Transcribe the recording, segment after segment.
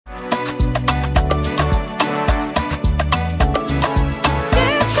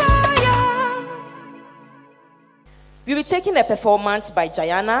We'll be taking a performance by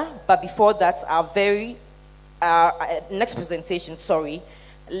Jayana, but before that, our next presentation,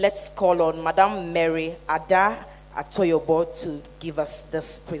 let's call on Madame Mary Ada Atayobor to give us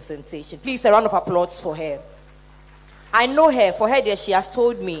this presentation. Please, a round of applause for her. I know her. For her, she has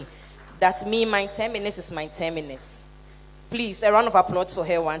told me that my 10 minutes is my 10 minutes. Please, a round of applause for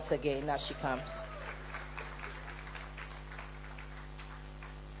her once again as she comes.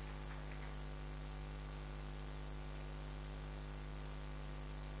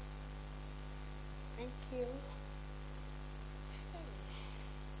 Thank you.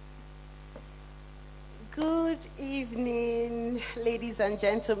 Good evening, ladies and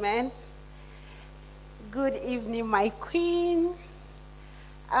gentlemen. Good evening, my queen.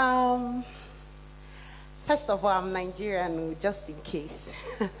 First of all, I'm Nigerian, just in case.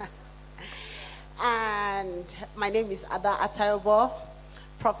 And my name is Ada Atayobor,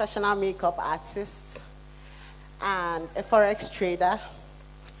 professional makeup artist and a forex trader.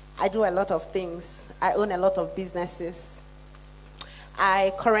 I do a lot of things. I own a lot of businesses.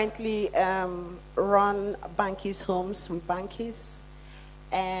 I currently run Bankies Homes with Bankies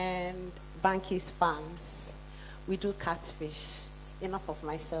and Bankies Farms. We do catfish. Enough of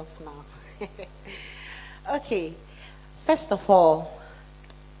myself now. Okay, first of all,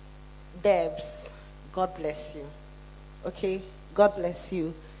 Debs, God bless you. Okay, God bless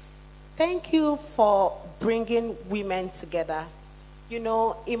you. Thank you for bringing women together. You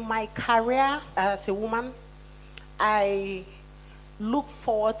know, in my career as a woman, I look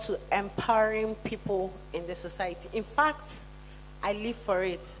forward to empowering people in the society. In fact, I live for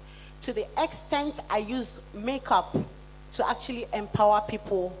it. To the extent I use makeup to actually empower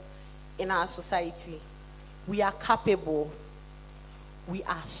people in our society. We are capable. We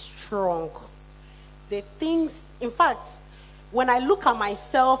are strong. The things, in fact, when I look at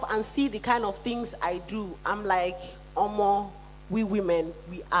myself and see the kind of things I do, I'm like, Omo, we women,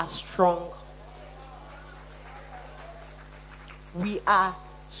 we are strong. We are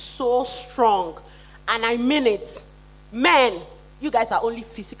so strong. And I mean it. Men, you guys are only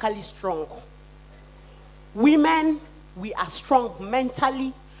physically strong. Women, we are strong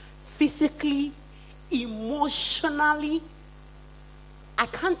mentally, physically, emotionally. I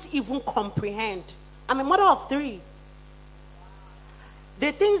can't even comprehend. I'm a mother of 3.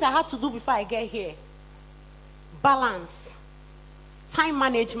 The things I had to do before I get here: balance, time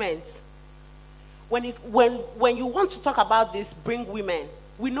management. When you want to talk about this, bring women.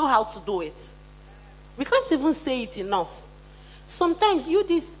 We know how to do it. We can't even say it enough. Sometimes you,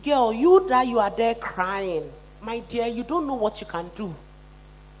 this girl, you are there crying. My dear, you don't know what you can do.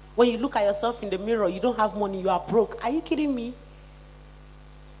 When you look at yourself in the mirror, you don't have money, you are broke. Are you kidding me?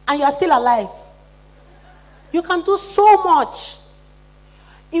 And you are still alive. You can do so much.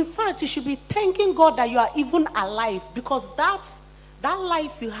 In fact, you should be thanking God that you are even alive, because that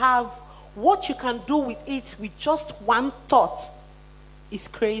life you have, what you can do with it with just one thought is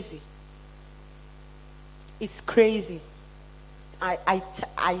crazy. It's crazy. I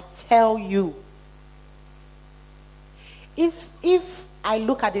tell you. If I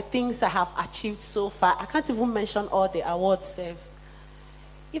look at the things I have achieved so far, I can't even mention all the awards saved.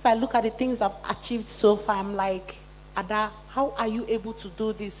 If I look at the things I've achieved so far, I'm like, Ada, how are you able to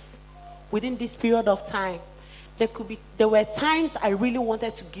do this within this period of time? There were times I really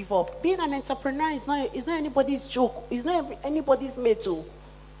wanted to give up. Being an entrepreneur is not anybody's joke. It's not anybody's mate.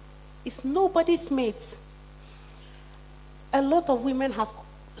 It's nobody's mate. A lot of women have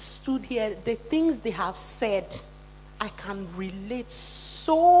stood here. The things they have said, I can relate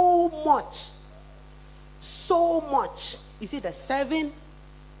so much. So much. Is it the 7?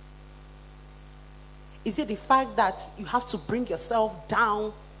 Is it the fact that you have to bring yourself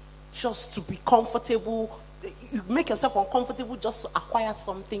down just to be comfortable? You make yourself uncomfortable just to acquire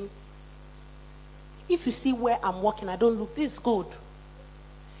something. If you see where I'm working, I don't look this good.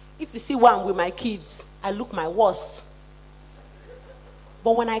 If you see where I'm with my kids, I look my worst.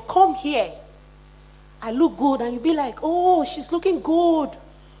 But when I come here, I look good, and you be like, oh, she's looking good.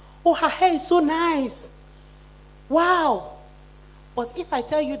 Oh, her hair is so nice. Wow. But if I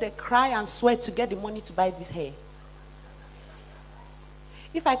tell you they cry and sweat to get the money to buy this hair,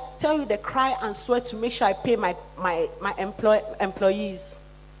 if I tell you they cry and sweat to make sure I pay my employees,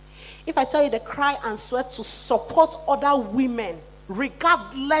 if I tell you they cry and sweat to support other women,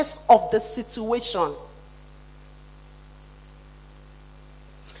 regardless of the situation,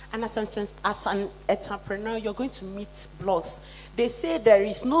 and as an entrepreneur, you're going to meet blocks. They say there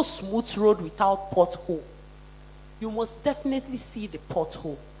is no smooth road without pothole. You must definitely see the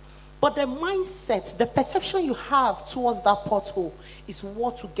pothole. But the mindset, the perception you have towards that pothole is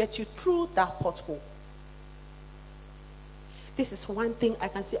what will get you through that pothole. This is one thing I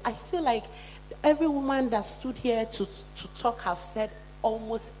can say. I feel like every woman that stood here to talk have said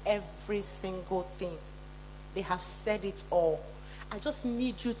almost every single thing. They have said it all. I just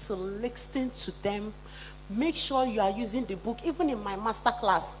need you to listen to them. Make sure you are using the book. Even in my master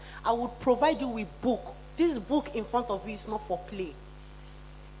class, I would provide you with book. This book in front of you is not for play.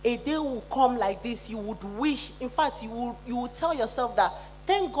 A day will come like this, you would wish, in fact, you will tell yourself that,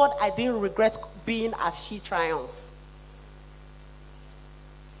 thank God I didn't regret being at She Triumph.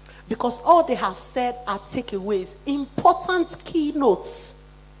 Because all they have said are takeaways, important keynotes.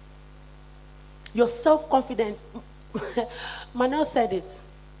 Your self-confidence. Manuel said it.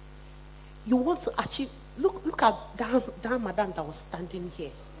 You want to achieve. Look at that madam that was standing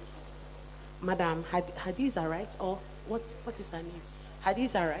here. Madam Hadiza, right? Or what is her name?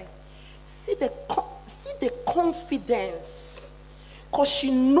 Hadiza, right? See the confidence. Because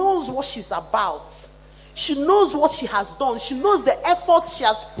she knows what she's about. She knows what she has done. She knows the effort she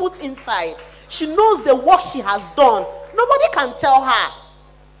has put inside. She knows the work she has done. Nobody can tell her.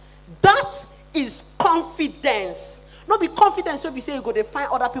 That is confidence. Not be confidence when we say you go to find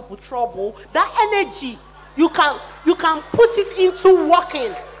other people trouble. That energy, you can put it into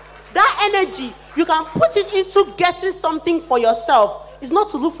working. That energy, you can put it into getting something for yourself. It's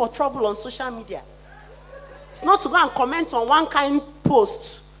not to look for trouble on social media. It's not to go and comment on one kind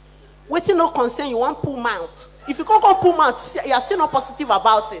post. Waiting no concern, you want pull mouth. If you can't go pull mouth, you are still not positive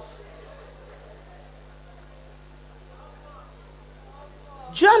about it.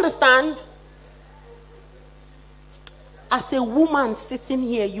 Do you understand? As a woman sitting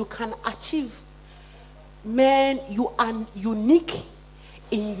here, you can achieve. Man, you are unique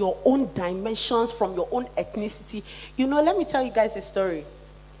in your own dimensions, from your own ethnicity. You know, let me tell you guys a story.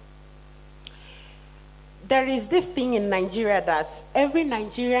 There is this thing in Nigeria that every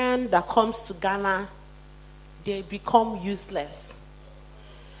Nigerian that comes to Ghana, they become useless.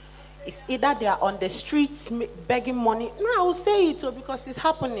 It's either they are on the streets begging money. No, I will say it too because it's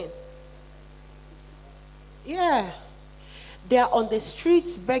happening. Yeah. They are on the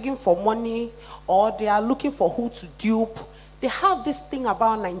streets begging for money, or they are looking for who to dupe. They have this thing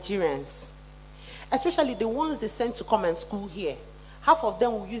about Nigerians, especially the ones they send to come and school here. Half of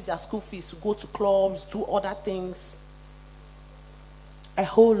them will use their school fees to go to clubs, do other things. A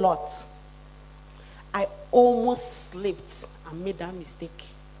whole lot. I almost slipped and made that mistake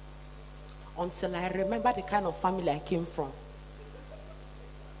until I remember the kind of family I came from.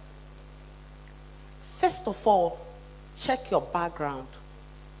 First of all, check your background.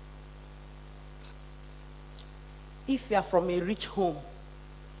 If you are from a rich home,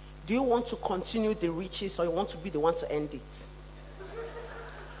 do you want to continue the riches or you want to be the one to end it?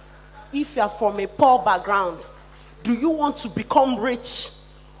 If you are from a poor background, do you want to become rich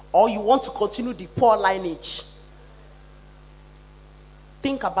or you want to continue the poor lineage?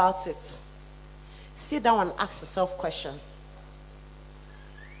 Think about it. Sit down and ask yourself a question.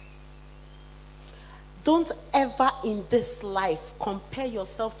 Don't ever in this life compare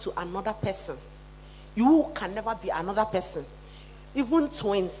yourself to another person. You can never be another person. Even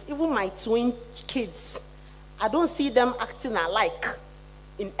twins, even my twin kids, I don't see them acting alike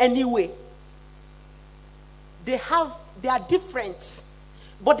in any way. They are different,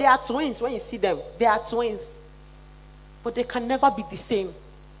 but they are twins. When you see them, they are twins, but they can never be the same,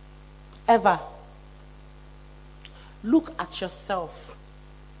 ever. Look at yourself.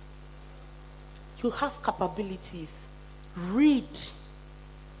 You have capabilities. Read.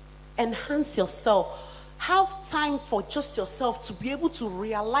 Enhance yourself. Have time for just yourself to be able to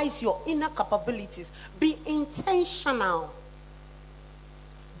realize your inner capabilities. Be intentional.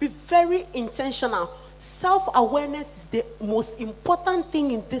 Be very intentional. Self-awareness is the most important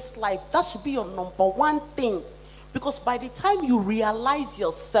thing in this life. That should be your number one thing. Because by the time you realize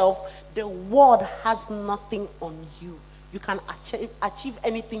yourself, the world has nothing on you. You can achieve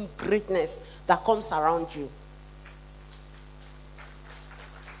anything greatness that comes around you.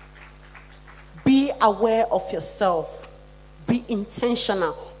 Be aware of yourself. Be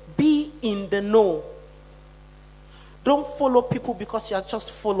intentional. Be in the know. Don't follow people because you are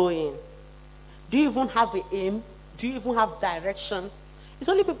just following. Do you even have an aim? Do you even have direction? It's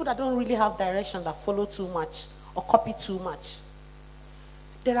only people that don't really have direction that follow too much or copy too much.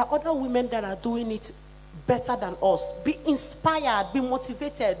 There are other women that are doing it better than us. Be inspired. Be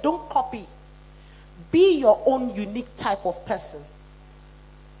motivated. Don't copy. Be your own unique type of person.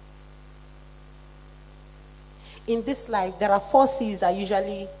 In this life, there are 4 C's I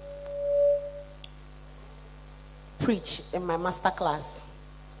usually preach in my master class.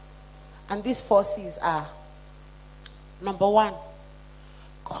 And these 4 C's are: number 1,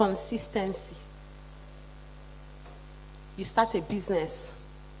 consistency. You start a business.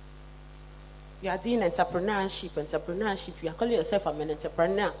 You are doing entrepreneurship. You are calling yourself an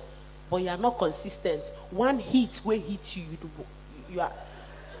entrepreneur, but you are not consistent. One hit will hit you. You are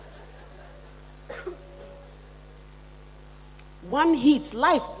one hit.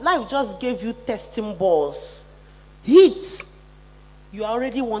 Life just gave you testing balls. Hits. You are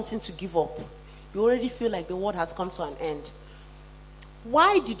already wanting to give up. You already feel like the world has come to an end.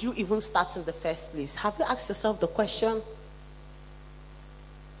 Why did you even start in the first place? Have you asked yourself the question?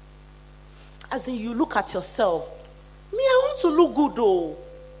 As in, you look at yourself. Me, I want to look good though.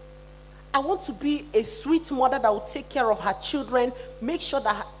 I want to be a sweet mother that will take care of her children, make sure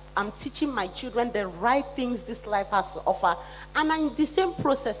that I'm teaching my children the right things this life has to offer. And in the same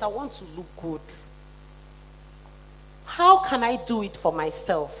process, I want to look good. How can I do it for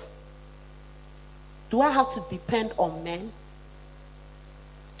myself? Do I have to depend on men?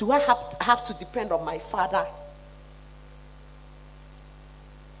 Do I have to depend on my father?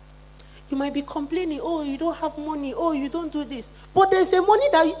 You might be complaining, oh, you don't have money, oh, you don't do this. But there's a money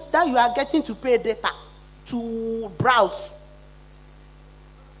that you are getting to pay data, to browse.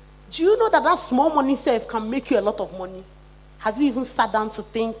 Do you know that small money self can make you a lot of money? Have you even sat down to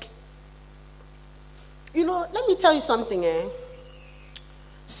think? You know, let me tell you something,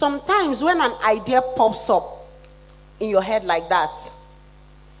 Sometimes when an idea pops up in your head like that,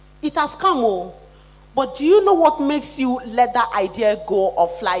 it has come, but do you know what makes you let that idea go or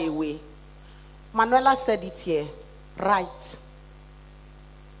fly away? Manuela said it here, right.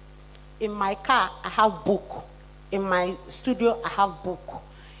 In my car, I have book. In my studio, I have book.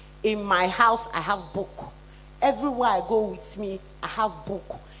 In my house, I have book. Everywhere I go with me, I have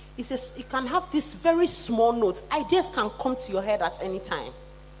book. It says you can have this very small note. Ideas can come to your head at any time.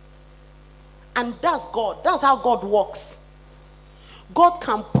 And that's God. That's how God works. God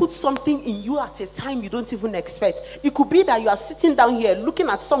can put something in you at a time you don't even expect. It could be that you are sitting down here looking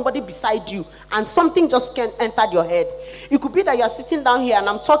at somebody beside you and something just entered your head. It could be that you are sitting down here and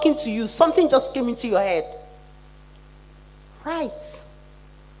I'm talking to you, something just came into your head. Right.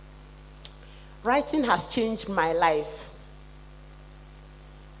 Writing has changed my life.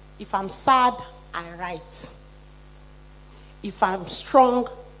 If I'm sad, I write. If I'm strong,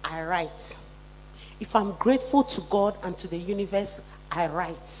 I write. If I'm grateful to God and to the universe, I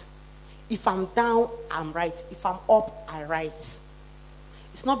write. If I'm down, I'm right. If I'm up, I write.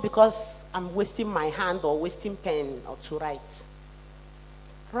 It's not because I'm wasting my hand or wasting pen or to write.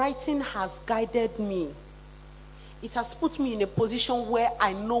 Writing has guided me. It has put me in a position where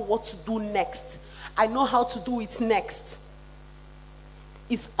I know what to do next. I know how to do it next.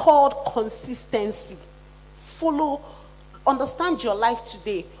 It's called consistency. Follow, understand your life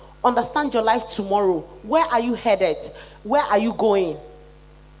today. Understand your life tomorrow. Where are you headed? Where are you going?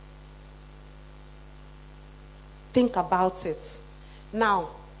 Think about it. Now,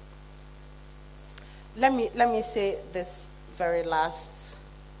 let me say this very last.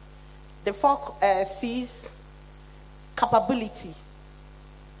 The 4 C's: capability,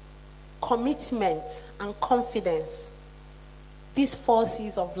 commitment, and confidence. These 4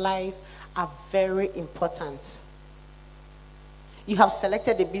 C's of life are very important. You have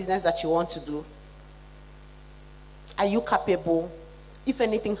selected the business that you want to do. Are you capable? If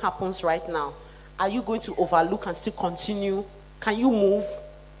anything happens right now, are you going to overlook and still continue? Can you move?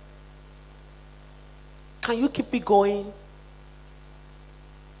 Can you keep it going?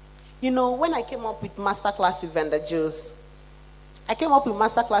 You know, when I came up with Masterclass with Vendajules, I came up with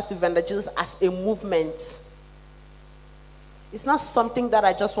Masterclass with Vendajules as a movement. It's not something that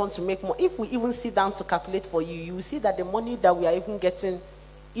I just want to make more. If we even sit down to calculate for you, you will see that the money that we are even getting,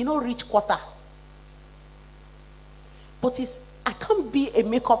 reach quarter. But I can't be a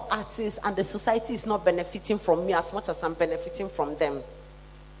makeup artist and the society is not benefiting from me as much as I'm benefiting from them.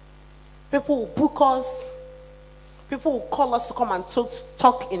 People will book us. People will call us to come and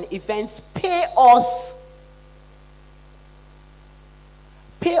talk in events. Pay us.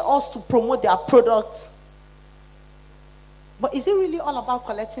 Pay us to promote their products. But is it really all about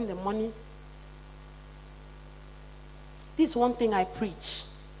collecting the money? This is one thing I preach.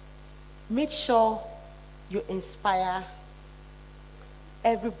 Make sure you inspire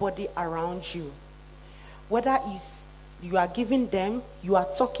everybody around you. Whether it's you are giving them, you are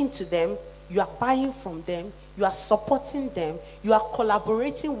talking to them, you are buying from them, you are supporting them, you are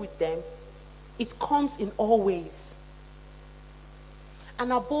collaborating with them. It comes in all ways.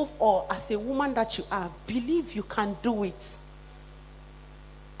 And above all, as a woman that you are, believe you can do it.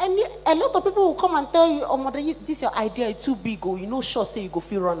 And a lot of people will come and tell you, oh, mother, this your idea is too big, or sure, say you go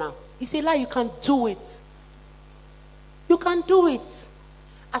feel run out. It's a lie, you can do it. You can do it.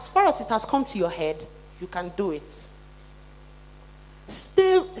 As far as it has come to your head, you can do it.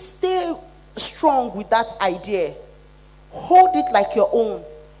 Stay strong with that idea. Hold it like your own.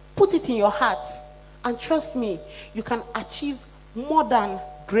 Put it in your heart. And trust me, you can achieve more than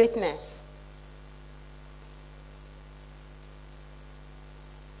greatness.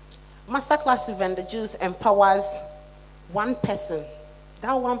 Masterclass with Vendajules empowers one person.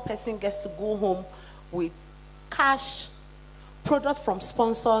 That one person gets to go home with cash, product from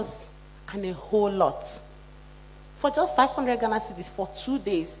sponsors, and a whole lot. For just 500 Ghana cedis for 2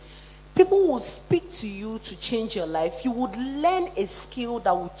 days, people will speak to you to change your life. You would learn a skill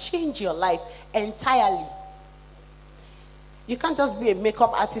that will change your life entirely. You can't just be a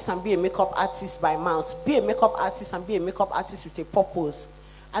makeup artist and be a makeup artist by mouth. Be a makeup artist and be a makeup artist with a purpose.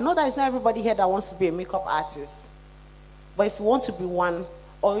 I know that it's not everybody here that wants to be a makeup artist. But if you want to be one,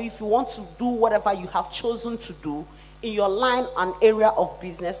 or if you want to do whatever you have chosen to do in your line and area of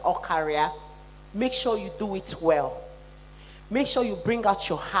business or career, make sure you do it well. Make sure you bring out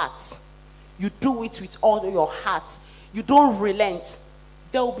your heart. You do it with all your heart. You don't relent.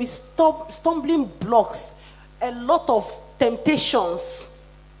 There will be stumbling blocks. A lot of temptations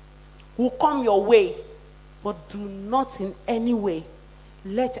will come your way. But do not in any way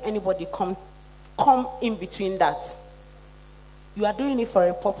let anybody come in between that. You are doing it for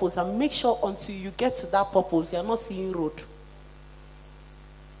a purpose, and make sure until you get to that purpose, you are not seeing road.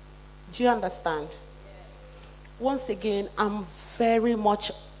 Do you understand? Once again, I'm very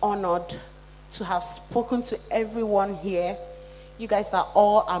much honored to have spoken to everyone here. You guys are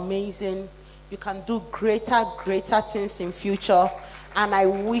all amazing. You can do greater things in future. And I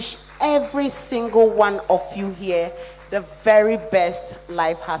wish every single one of you here the very best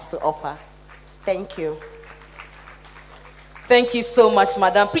life has to offer. Thank you. Thank you so much,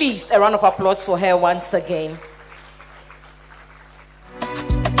 Madam. Please, a round of applause for her once again.